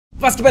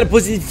Was gibt meine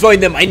positiven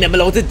Freunde? Mein Name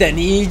lautet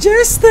Danny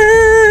Jesden.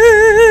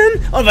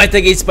 Und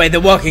weiter geht's bei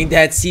The Walking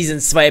Dead Season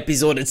 2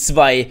 Episode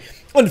 2.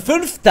 Und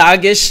 5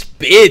 Tage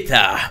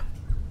später.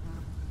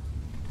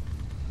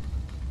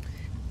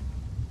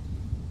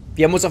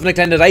 Wir haben uns auf eine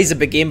kleine Reise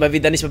begeben, weil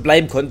wir da nicht mehr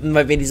bleiben konnten,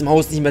 weil wir in diesem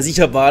Haus nicht mehr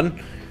sicher waren.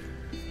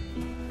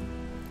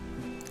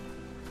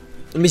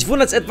 Und mich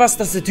wundert es etwas,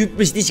 dass der Typ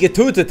mich nicht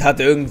getötet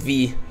hat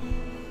irgendwie.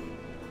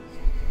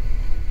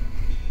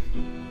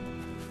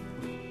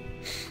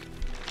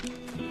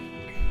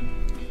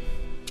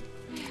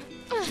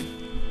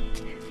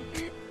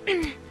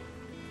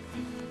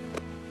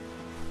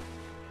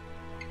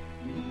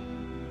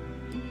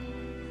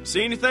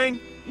 See anything?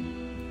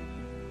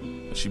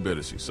 She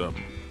better see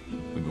something.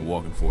 We've been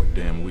walking for a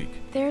damn week.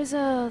 There's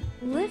a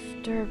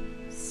lift or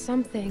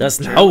something. Das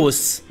ist ein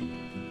Haus.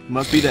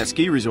 Must be that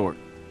ski resort.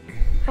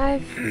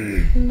 I've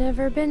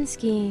never been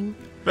skiing.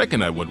 Beck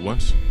and I went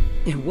once.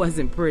 It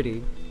wasn't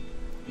pretty.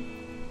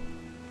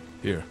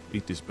 Here,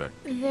 eat this, Beck.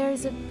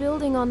 There's a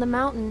building on the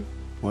mountain.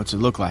 What's it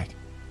look like?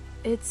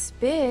 It's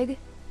big.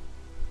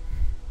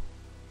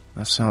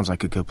 That sounds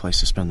like a good place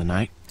to spend the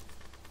night.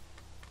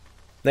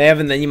 Naja,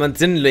 wenn da niemand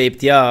drin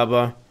lebt, ja,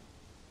 aber...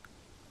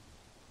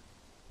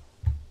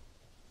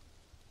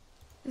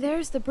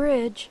 There's the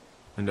bridge.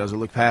 And does it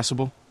look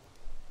passable?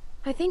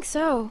 I think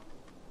so.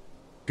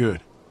 Good.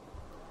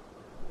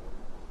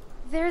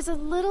 There's a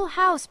little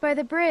house by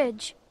the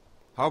bridge.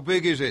 How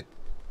big is it?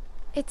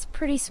 It's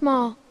pretty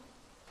small.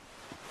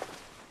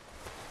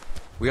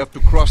 We have to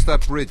cross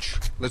that bridge.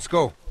 Let's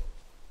go.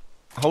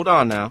 Hold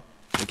on now.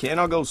 We can't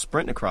all go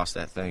sprinting across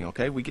that thing,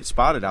 okay? We get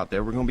spotted out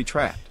there, we're gonna be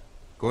trapped.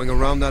 Going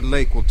around that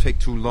lake will take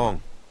too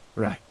long.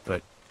 Right,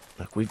 but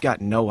look, we've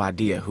got no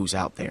idea who's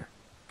out there.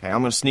 Okay,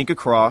 I'm gonna sneak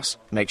across,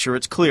 make sure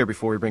it's clear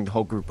before we bring the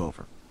whole group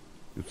over.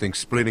 You think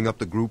splitting up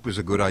the group is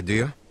a good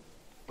idea?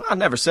 Well, I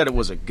never said it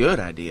was a good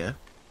idea,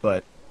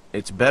 but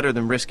it's better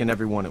than risking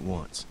everyone at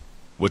once.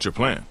 What's your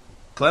plan?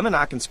 Clem and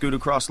I can scoot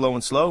across low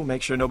and slow,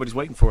 make sure nobody's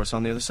waiting for us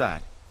on the other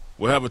side.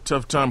 We'll have a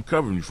tough time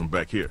covering you from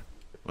back here.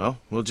 Well,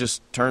 we'll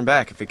just turn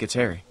back if it gets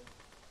hairy.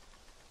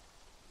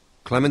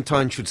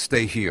 Clementine should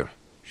stay here.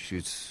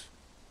 She's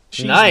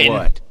Nein.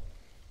 What?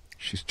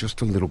 She's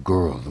just a little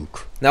girl,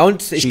 Luke. Na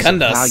und, ich She's kann a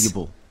das.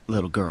 valuable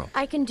little girl.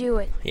 I can do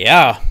it.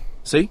 Ja.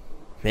 See?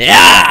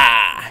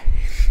 Ja!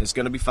 It's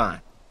gonna be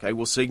fine. Okay,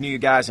 we'll signal you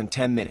guys in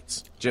 10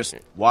 minutes. Just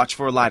watch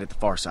for a light at the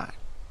far side.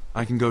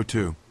 I can go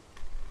too.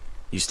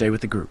 You stay with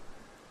the group.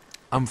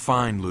 I'm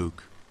fine,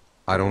 Luke.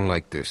 I don't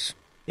like this.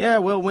 Yeah,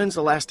 well, when's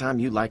the last time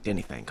you liked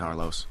anything,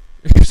 Carlos?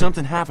 If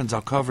something happens,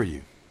 I'll cover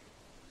you.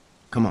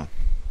 Come on.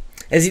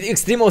 Er sieht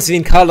extrem aus wie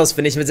ein Carlos,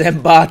 finde ich, mit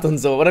seinem Bart und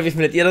so. Oder wie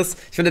findet ihr das?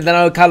 Ich finde,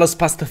 der Carlos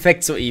passt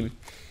perfekt zu ihm.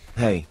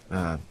 Hey,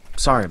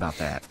 sorry about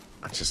that.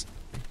 I just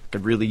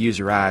could really use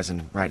your eyes,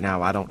 and right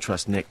now I don't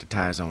trust Nick to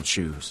tie his own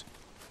shoes.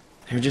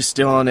 You're just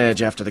still on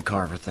edge after the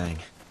Carver thing.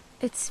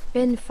 It's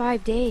been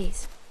 5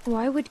 days.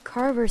 Why would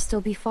Carver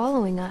still be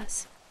following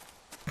us?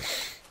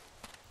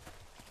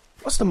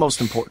 What's the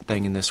most important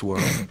thing in this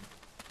world?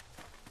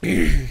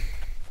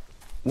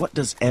 What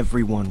does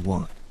everyone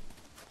want?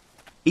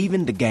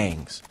 Even the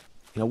gangs.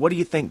 You know, what do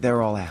you think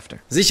they're all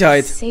after?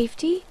 Sicherheit.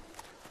 Safety?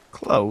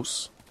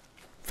 Close.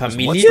 'Cause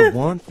Familie? What's the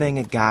one thing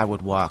a guy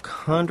would walk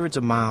hundreds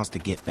of miles to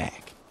get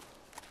back?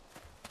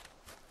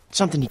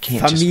 Something you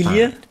can't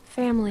Familie? just find.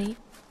 Family.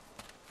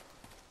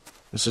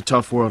 It's a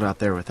tough world out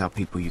there without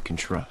people you can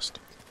trust.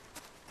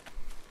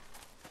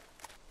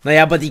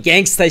 Naja, aber die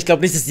Gangster, ich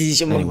glaube nicht, dass die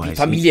sich um die Anyways,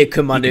 Familie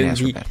kümmern you can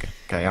ask irgendwie. Rebecca,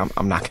 okay,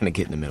 I'm not gonna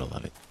get in the middle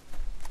of it.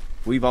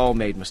 We've all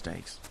made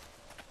mistakes.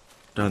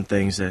 Done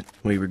things that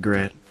we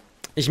regret.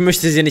 Ich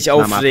möchte sie nicht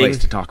Not my place aufregen.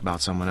 to talk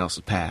about someone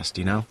else's past,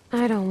 you know?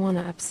 I don't want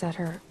to upset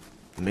her.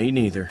 Me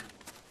neither.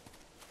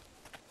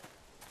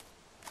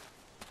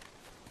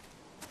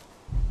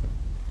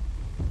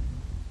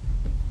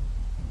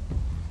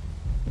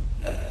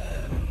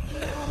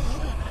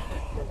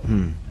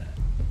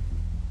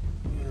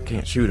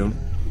 Can't shoot him.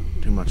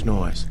 Too much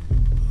noise.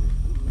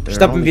 There are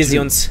Schnappen only wir sie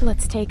two. uns.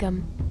 Let's take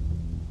him.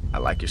 I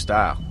like your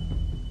style.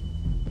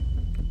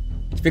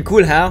 Ich bin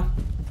cool, Herr.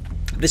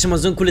 Habt ihr schon mal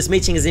so ein cooles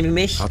Mädchen gesehen wie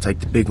mich? I'll take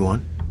the big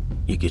one.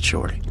 You get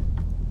Shorty.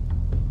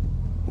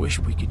 Wish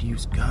we could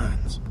use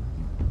guns.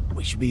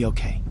 We should be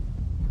okay.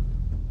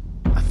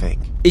 I think.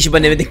 Ich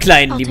übernehme den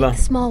Kleinen I'll take lieber.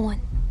 the small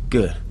one.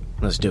 Good.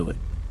 Let's do it.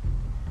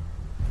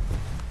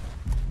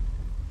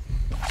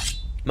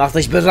 Macht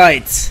euch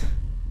bereit.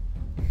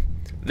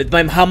 Mit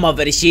meinem Hammer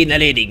werde ich jeden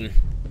erledigen.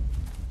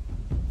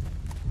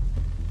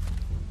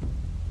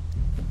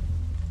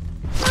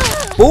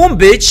 Boom,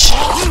 Bitch!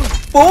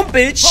 Boom,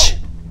 Bitch!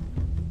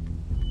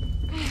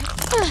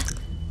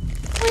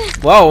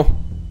 Wow.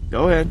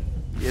 Go ahead.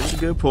 Give us a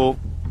good pull.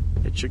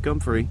 It should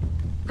come free.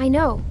 I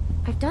know.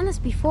 I've done this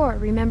before,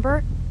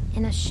 remember?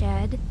 In a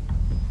shed.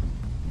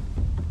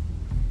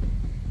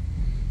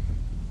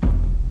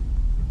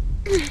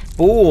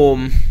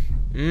 Boom.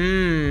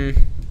 Mmm.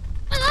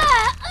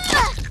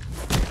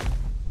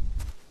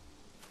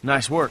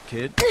 Nice work,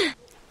 kid.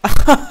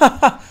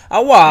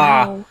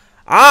 Aua. Ow.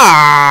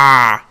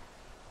 Ah.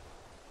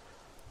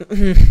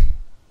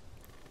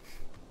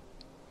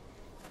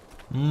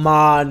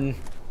 Mann.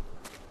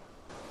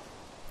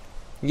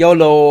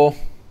 YOLO.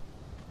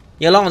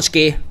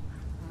 Jelonski.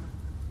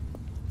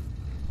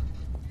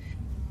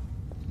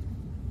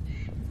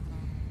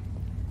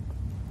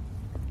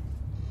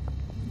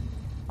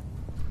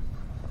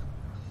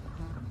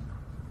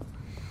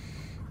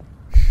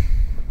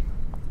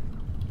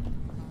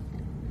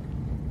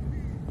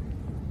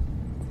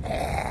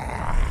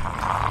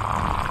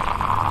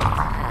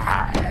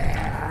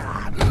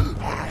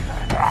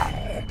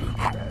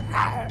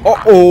 Oh,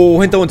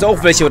 oh, hinter uns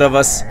auch welche, oder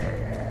was?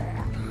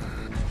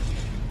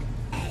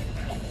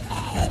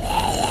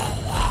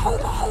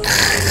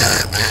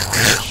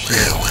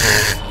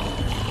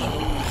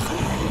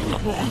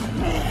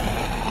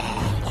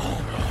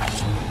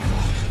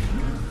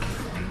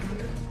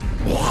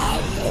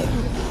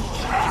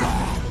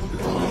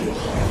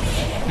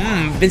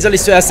 Wen soll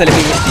ich zuerst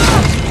eliminieren?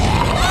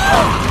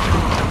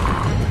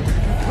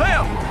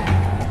 Clem!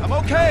 I'm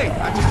okay.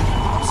 I'm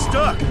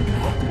stuck.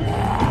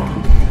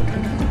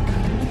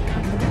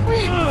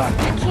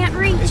 I can't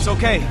reach. It's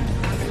okay.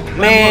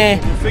 Meh.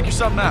 We'll figure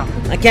something out.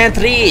 I can't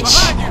reach.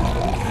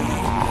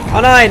 Oh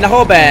nein, nach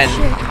oben.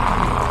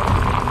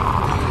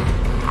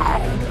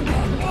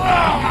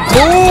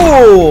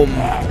 Boom.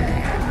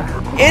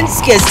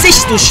 Ins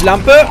Gesicht, du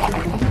Schlampe.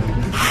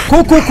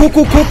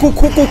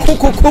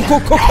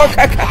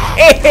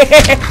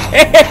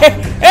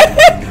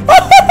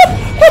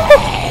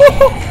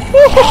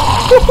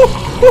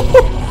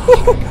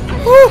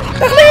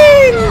 Nach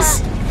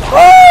links.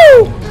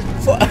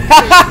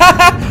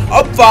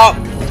 Opfer.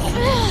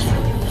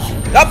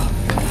 Hopp.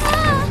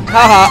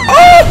 Haha.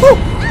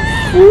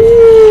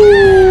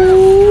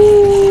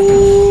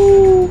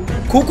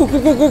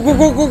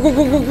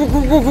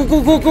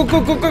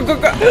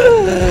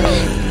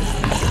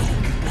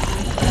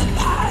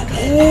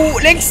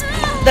 Links.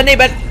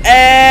 Daneben.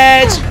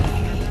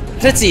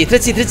 Tritt sie.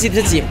 Tritt sie,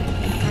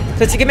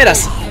 gib mir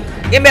das.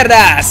 Gib mir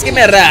das.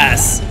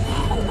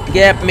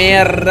 Gib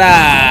mir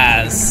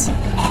das.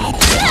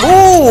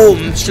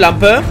 Boom,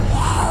 Schlampe.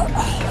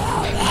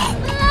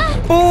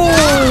 Boom.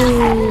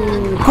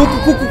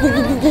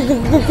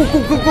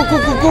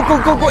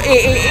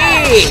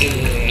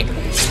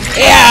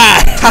 Ja.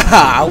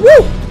 Haha.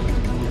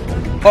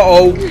 Oh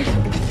oh.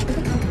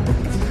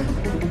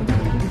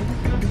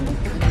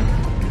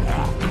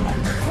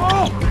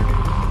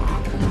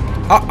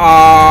 Oh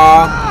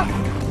oh.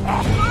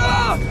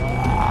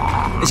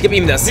 Ich gebe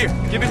ihm das. Here,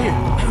 give it here.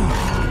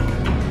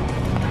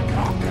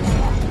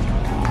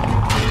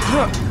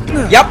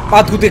 Ja,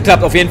 hat gut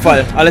geklappt, auf jeden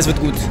Fall. Alles wird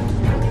gut.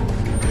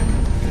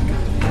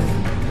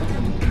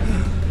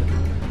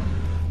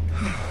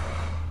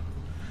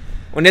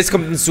 Und jetzt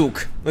kommt ein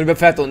Zug und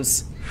überfährt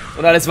uns.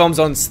 Und alles war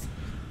umsonst.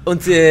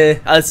 Und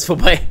alles ist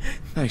vorbei.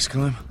 Thanks,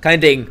 Clem.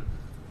 Kein Ding.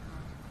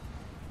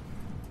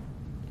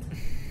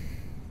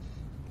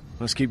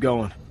 Let's keep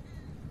going.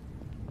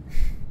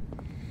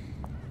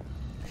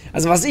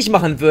 Also was ich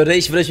machen würde,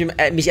 ich würde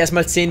mich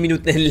erstmal 10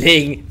 Minuten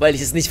hinlegen, weil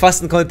ich es nicht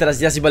fassen konnte, dass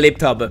ich das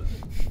überlebt habe.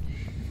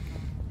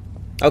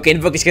 Okay,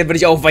 in Wirklichkeit würde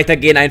ich auch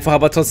weitergehen einfach,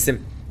 aber trotzdem.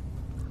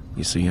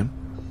 You see him?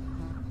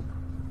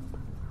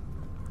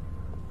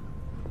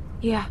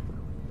 Yeah.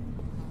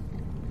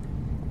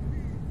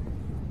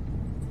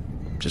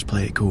 Just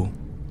play it cool.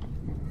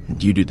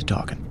 And you do the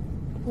talking.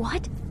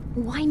 What?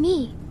 Why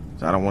me?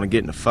 I don't want to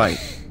get in a fight.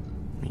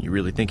 You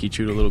really think he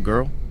chewed a little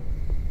girl?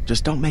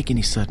 Just don't make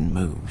any sudden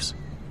moves.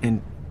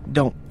 And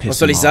don't piss Was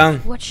soll him ich off.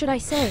 sagen? What should I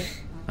say?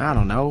 I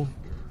don't know.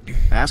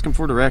 Ask him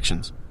for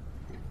directions.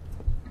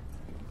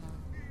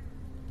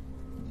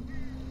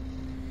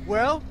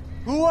 Well,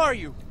 who are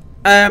you?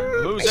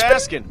 Who's Ich bin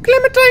asking?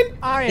 Clementine.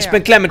 I Ich am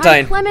bin I'm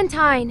Clementine.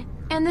 Clementine,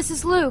 and this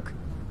is Luke.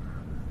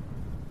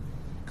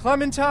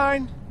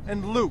 Clementine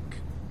and Luke.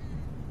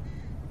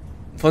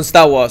 Von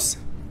Star Wars.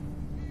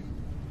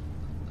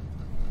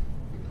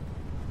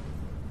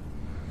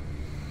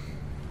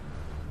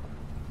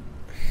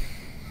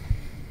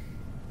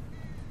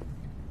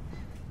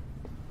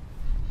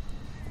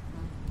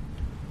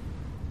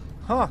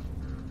 Huh.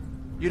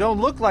 You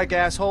don't look like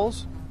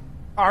assholes.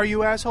 Are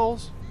you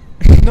assholes?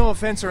 No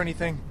offense or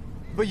anything,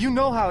 but you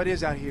know how it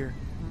is out here.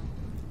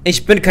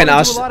 Ich bin kein Run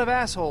Arsch. into a lot of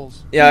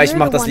assholes. Ja, ich You're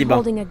mach the das one lieber.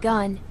 holding a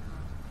gun.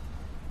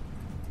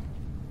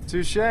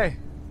 Touche.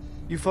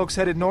 You folks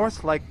headed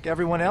north like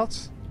everyone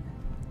else?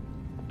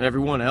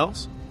 Everyone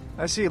else?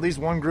 I see at least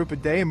one group a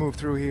day move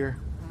through here.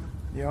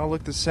 You all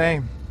look the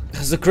same.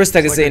 Hast du Krista It's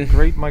like a gesehen?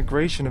 great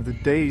migration of the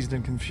dazed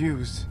and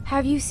confused.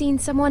 Have you seen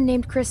someone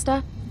named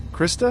Krista?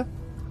 Krista?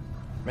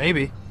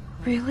 Maybe.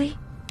 Really?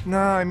 No,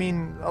 I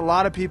mean, a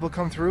lot of people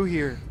come through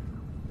here.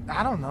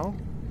 I don't know.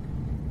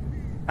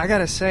 I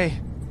gotta say,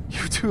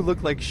 you two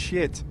look like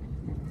shit.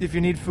 If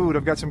you need food,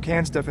 I've got some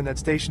canned stuff in that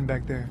station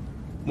back there.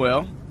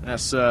 Well,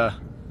 that's,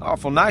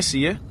 awful nice of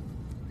you.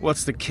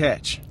 What's the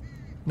catch?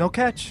 No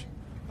catch.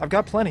 I've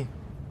got plenty.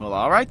 Well,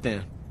 alright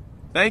then.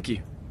 Thank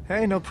you.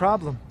 Hey, no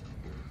problem.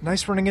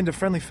 Nice running into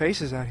friendly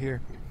faces out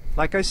here.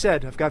 Like I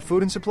said, I've got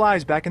food and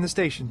supplies back in the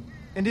station.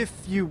 And if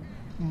you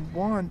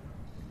want...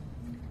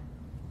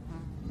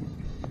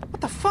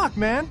 What the fuck,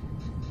 man?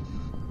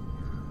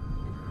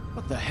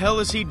 What the hell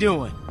is he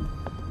doing?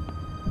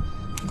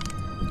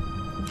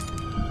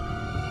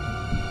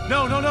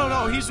 No,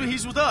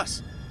 he's with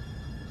us.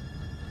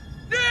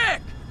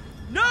 Nick!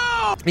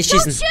 No! Nicht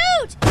schießen.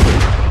 Shoot!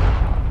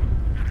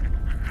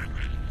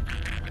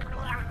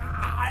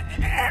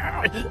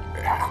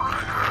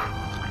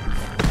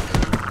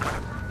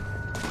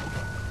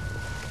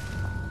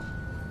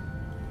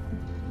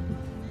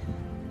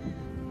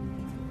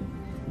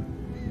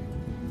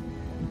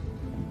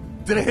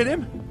 Did I hit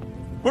him?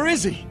 Where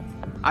is he?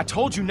 I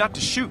told you not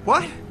to shoot.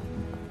 What?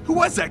 Who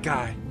was that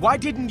guy? Why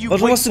didn't you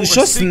Warum wait hast du for a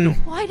geschossen? signal?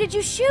 Why did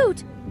you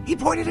shoot? He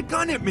pointed a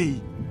gun at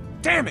me.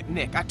 Damn it,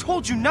 Nick. I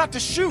told you not to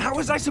shoot. How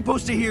was I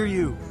supposed to hear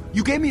you?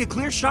 You gave me a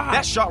clear shot.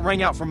 That shot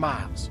rang out for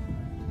miles.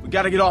 We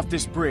gotta get off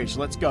this bridge.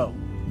 Let's go.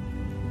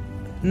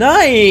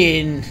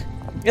 Nein!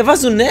 Er war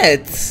so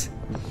nett.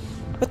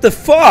 What the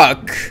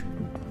fuck?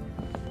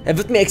 Er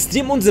wird mir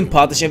extrem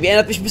unsympathisch. Irgendwie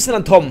erinnert mich ein bisschen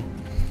an Tom.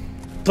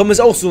 Tom ist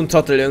auch so ein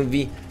Trottel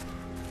irgendwie.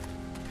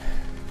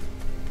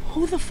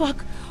 Who the fuck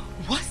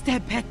was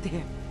that back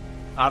there?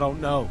 I don't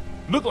know.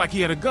 Looked like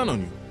he had a gun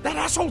on you. That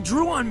asshole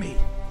drew on me.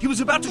 He was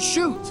about to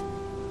shoot.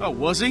 Oh,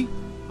 was he?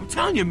 I'm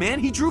telling you, man,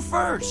 he drew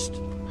first.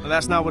 Well,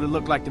 that's not what it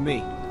looked like to me.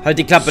 Halt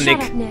die Klappe, Shut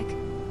Nick. up, Nick.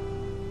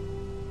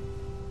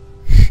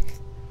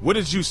 What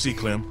did you see,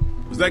 Clem?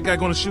 Was that guy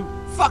gonna shoot?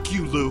 Fuck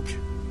you, Luke.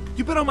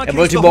 You've been on my Er case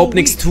wollte the überhaupt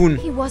whole nichts week. tun.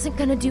 He wasn't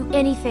gonna do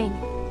anything.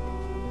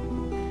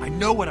 I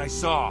know what I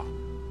saw.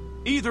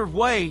 Either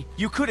way,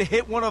 you could have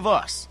hit one of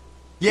us.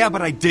 Yeah,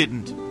 but I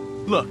didn't.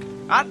 Look,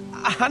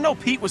 I know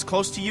Pete was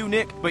close to you,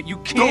 Nick, but you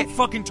can't... Don't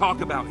fucking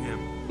talk about him.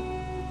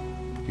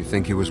 You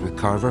think he was with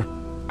Carver?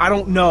 I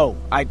don't know.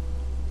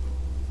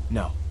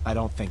 No, I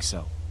don't think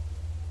so.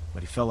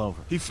 But he fell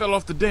over. He fell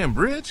off the damn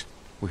bridge?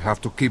 We have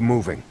to keep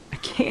moving. I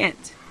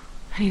can't.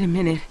 I need a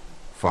minute.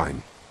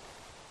 Fine.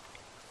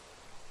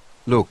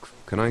 Luke,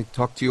 can I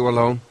talk to you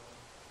alone?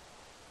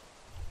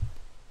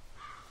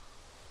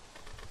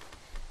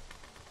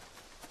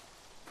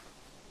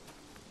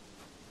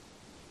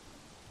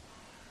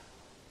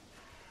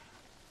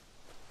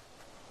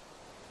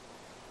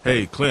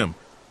 Hey, Clem,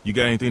 you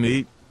got anything to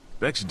eat?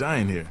 Beck's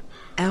dying here.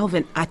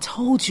 Alvin, I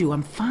told you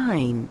I'm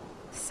fine.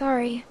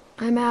 Sorry,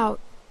 I'm out.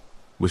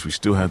 Wish we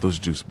still had those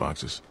juice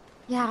boxes.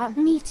 Yeah,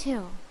 me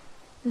too.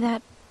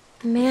 That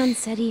man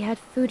said he had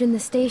food in the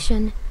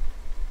station.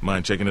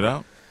 Mind checking it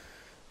out?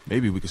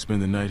 Maybe we could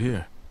spend the night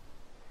here.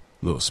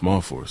 A little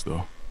small for us,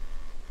 though.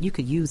 You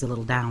could use a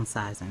little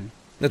downsizing.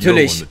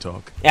 Natürlich. You're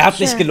one to talk. Er hat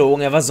nicht Sure.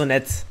 gelogen, er war so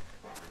nett.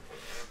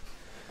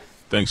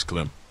 Thanks,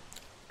 Clem.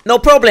 No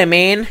problem,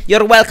 man.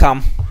 You're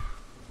welcome.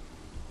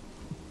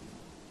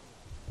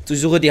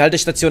 Suche die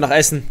Haltestation nach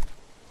Essen.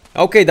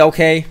 Okay, da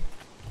okay.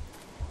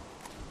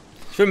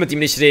 Ich will mit ihm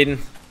nicht reden.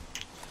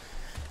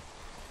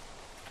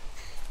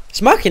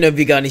 Ich mag ihn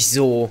irgendwie gar nicht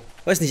so.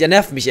 Weiß nicht, er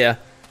nervt mich eher.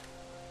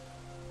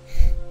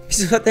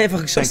 Wieso hat er einfach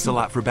Thanks a geschossen?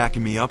 lot for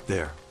backing me up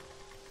there.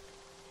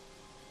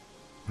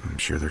 I'm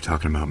sure they're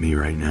talking about me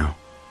right now.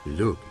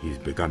 Look, he's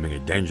becoming a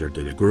danger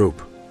to the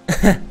group.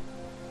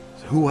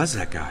 So who was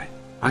that guy?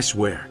 I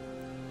swear.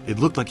 It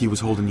looked like he was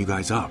holding you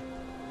guys up.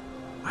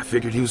 I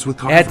figured he was with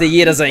Carver. Er hätte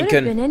jeder sein Could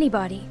have been können.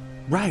 anybody.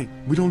 Right,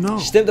 we don't know.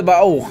 Stimmt aber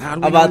auch. How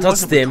do we know Aber he wasn't with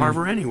trotzdem.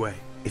 Carver anyway?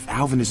 If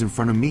Alvin is in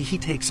front of me, he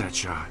takes that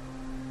shot.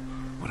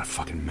 What a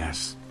fucking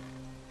mess.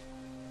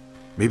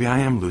 Maybe I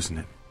am losing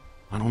it.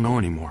 I don't know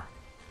anymore.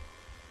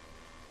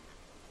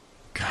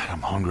 God,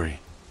 I'm hungry.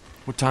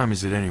 What time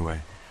is it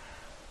anyway?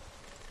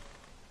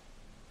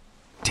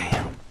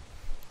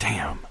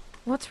 Damn.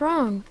 What's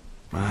wrong?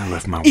 I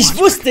left my Ich watch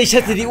wusste, back ich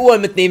at hätte die cabin. Uhr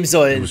mitnehmen It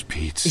sollen. was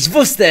Pete's. Ich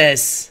wusste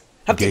es.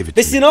 Gave it to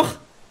Wisst ihr me. noch?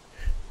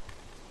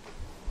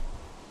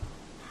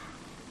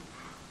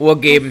 Uhr I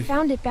geben.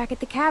 found it back at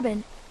the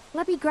cabin.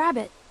 Let me grab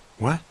it.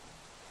 What?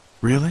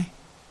 Really?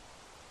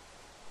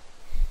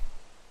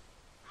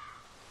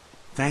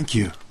 Thank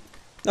you.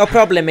 No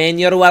problem, man.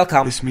 You're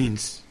welcome. This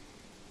means...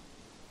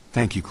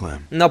 Thank you,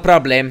 Clem. No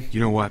problem. You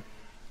know what?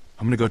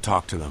 I'm gonna go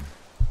talk to them.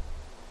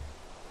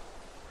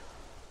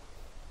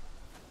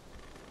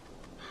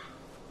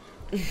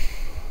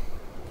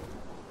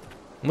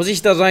 Muss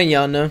ich da rein,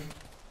 ja, ne?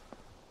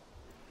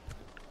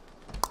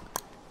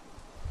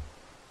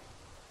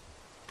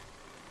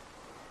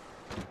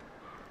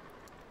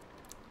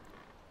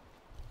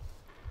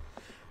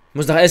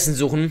 Muss nach Essen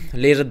suchen.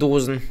 Leere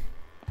Dosen.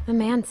 The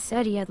man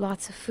said he had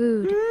lots of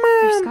food.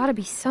 There's gotta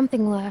be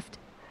something left.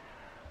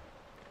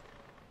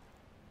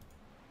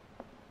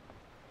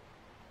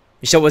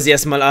 Ich schaue sie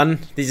erstmal an.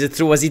 Diese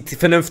Truhe sieht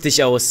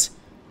vernünftig aus.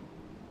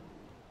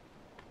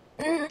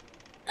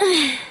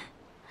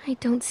 I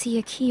don't see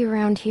a key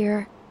around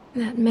here.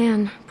 That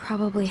man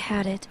probably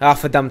had it. Ah,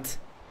 verdammt.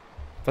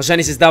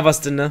 Wahrscheinlich ist da was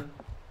drin, ne?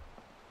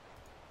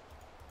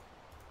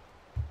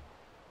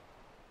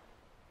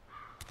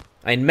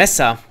 Ein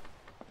Messer.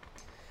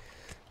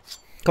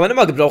 Kann man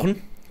immer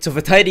gebrauchen. Zur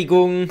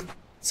Verteidigung,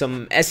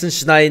 zum Essen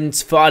schneiden,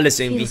 für alles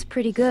irgendwie. Feels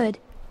pretty good.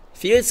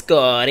 Feels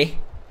good.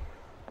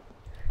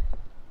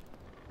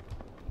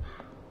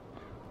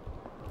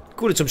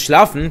 Cool, zum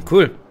Schlafen.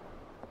 Cool.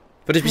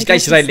 Würde ich mich I gleich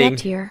guess he slept reinlegen.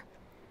 here.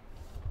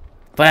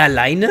 War er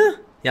alleine?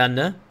 Ja,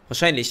 ne?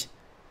 Wahrscheinlich.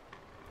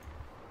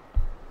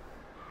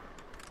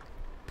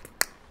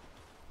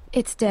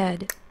 It's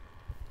dead.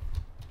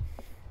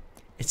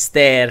 It's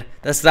there.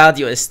 Das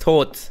Radio ist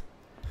tot.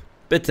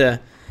 Bitte,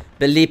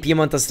 beleb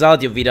jemand das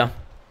Radio wieder.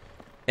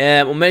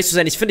 Um ehrlich zu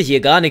sein, ich finde hier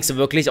gar nichts so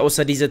wirklich,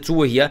 außer diese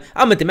Truhe hier.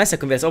 Ah, mit dem Messer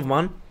können wir das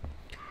aufmachen.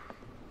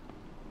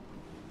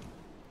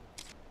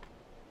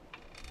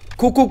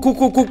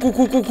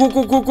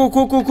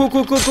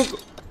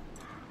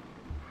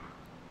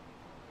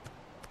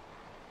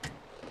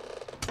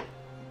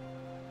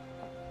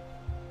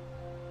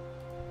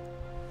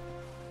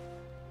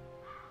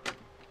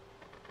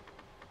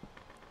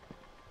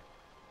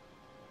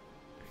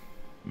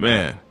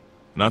 Man,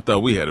 and I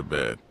thought we had it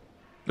bad.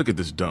 Look at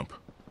this dump.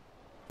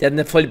 Der hat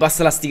eine voll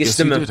basslastige Yes,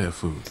 he Stimme. did have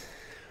food.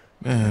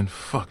 Man,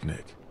 fuck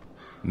Nick.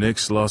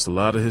 Nick's lost a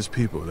lot of his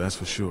people, that's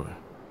for sure.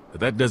 But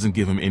that doesn't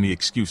give him any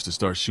excuse to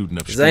start shooting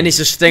up Sei nicht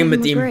so streng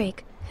mit ihm.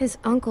 Break. His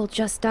uncle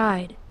just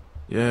died.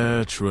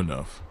 Yeah, true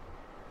enough.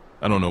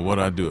 I don't know what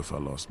I'd do if I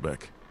lost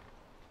Beck.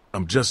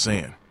 I'm just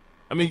saying.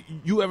 I mean,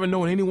 you ever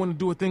known anyone to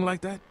do a thing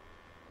like that?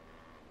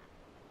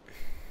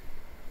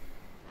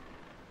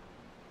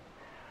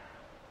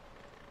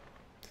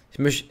 Ich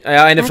möchte.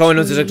 Ja, eine Frau in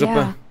unserer Gruppe.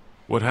 Yeah.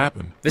 What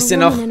happened? Wisst ihr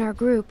noch? A woman in our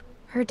group.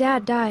 Her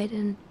dad died,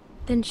 and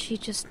then she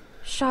just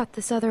shot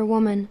this other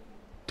woman.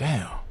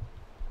 Damn.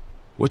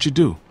 What'd you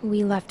do?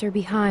 We left her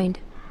behind.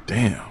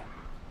 Damn.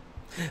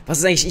 Was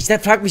ist eigentlich? Ich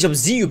frage mich, ob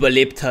sie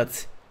überlebt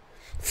hat.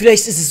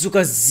 Vielleicht ist es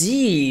sogar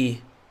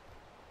sie.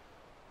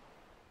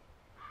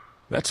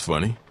 That's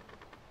funny.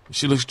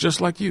 She looks just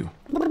like you.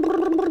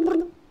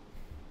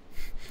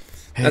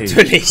 Hey,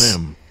 Natürlich.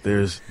 Clem,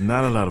 there's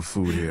not a lot of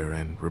food here,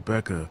 and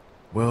Rebecca,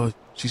 well,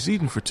 she's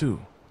eating for two.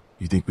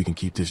 You think we can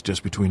keep this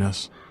just between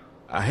us?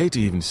 I hate to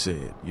even say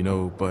it, you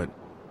know, but...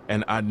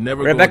 And I'd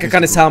never Rebecca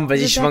kann es haben, weil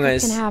sie schwanger Rebecca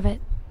ist. can have it.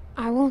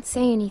 I won't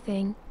say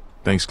anything.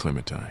 Thanks,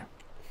 Clementine.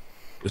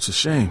 It's a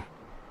shame.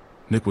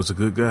 Nick was a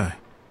good guy.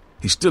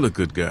 He's still a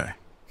good guy.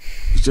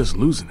 He's just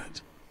losing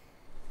it.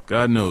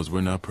 God knows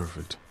we're not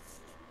perfect.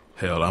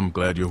 Hell, I'm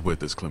glad you're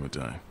with us,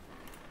 Clementine.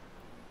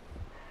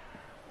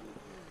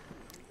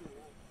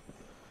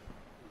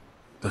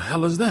 The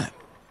hell is that?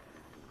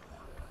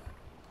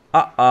 We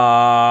got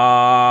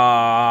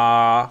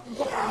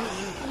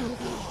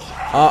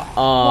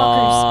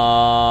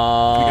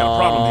a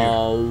problem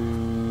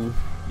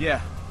here.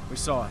 Yeah, we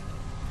saw it.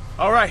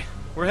 All right,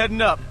 we're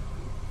heading up.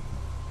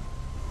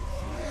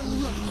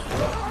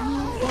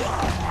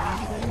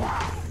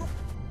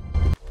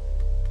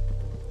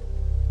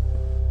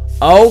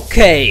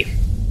 Okay.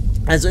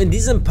 Also in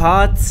diesem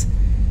Part,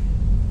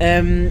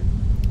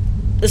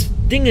 das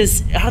Ding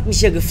ist, er hat mich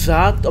ja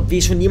gefragt, ob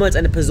wir schon jemals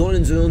eine Person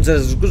in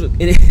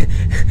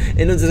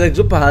unserer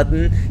Gruppe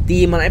hatten, die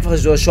jemand einfach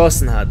so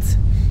erschossen hat.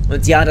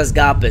 Und ja, das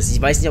gab es. Ich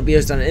weiß nicht, ob ihr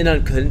euch daran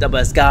erinnern könnt, aber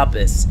es gab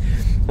es.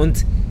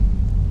 Und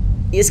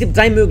es gibt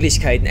drei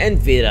Möglichkeiten.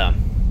 Entweder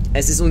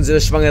es ist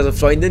unsere schwangere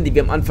Freundin, die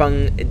wir am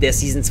Anfang der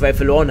Season 2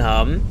 verloren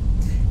haben.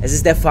 Es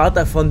ist der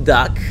Vater von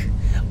Doug.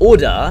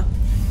 Oder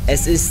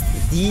es ist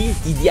die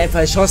einfach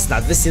erschossen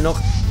hat. Wisst ihr noch?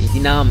 Die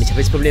Namen. Ich habe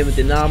jetzt Probleme mit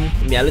den Namen,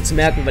 um mir alle zu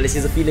merken, weil es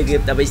hier so viele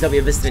gibt. Aber ich glaube,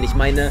 ihr wisst, wen ich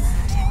meine.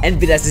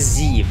 Entweder es ist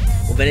sie.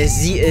 Und wenn es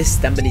sie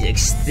ist, dann bin ich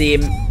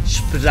extrem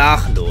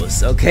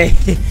sprachlos, okay?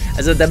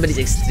 Also dann bin ich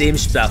extrem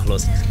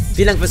sprachlos.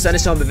 Vielen Dank fürs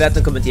Zuschauen, bewerten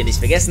und kommentieren nicht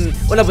vergessen.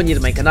 Und abonniere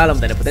meinen Kanal,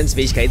 um deine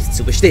Potenzfähigkeit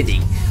zu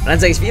bestätigen. Und dann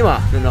sage ich wie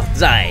immer nur noch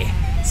 3,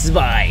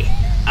 2,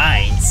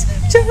 1.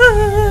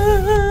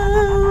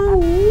 Ciao!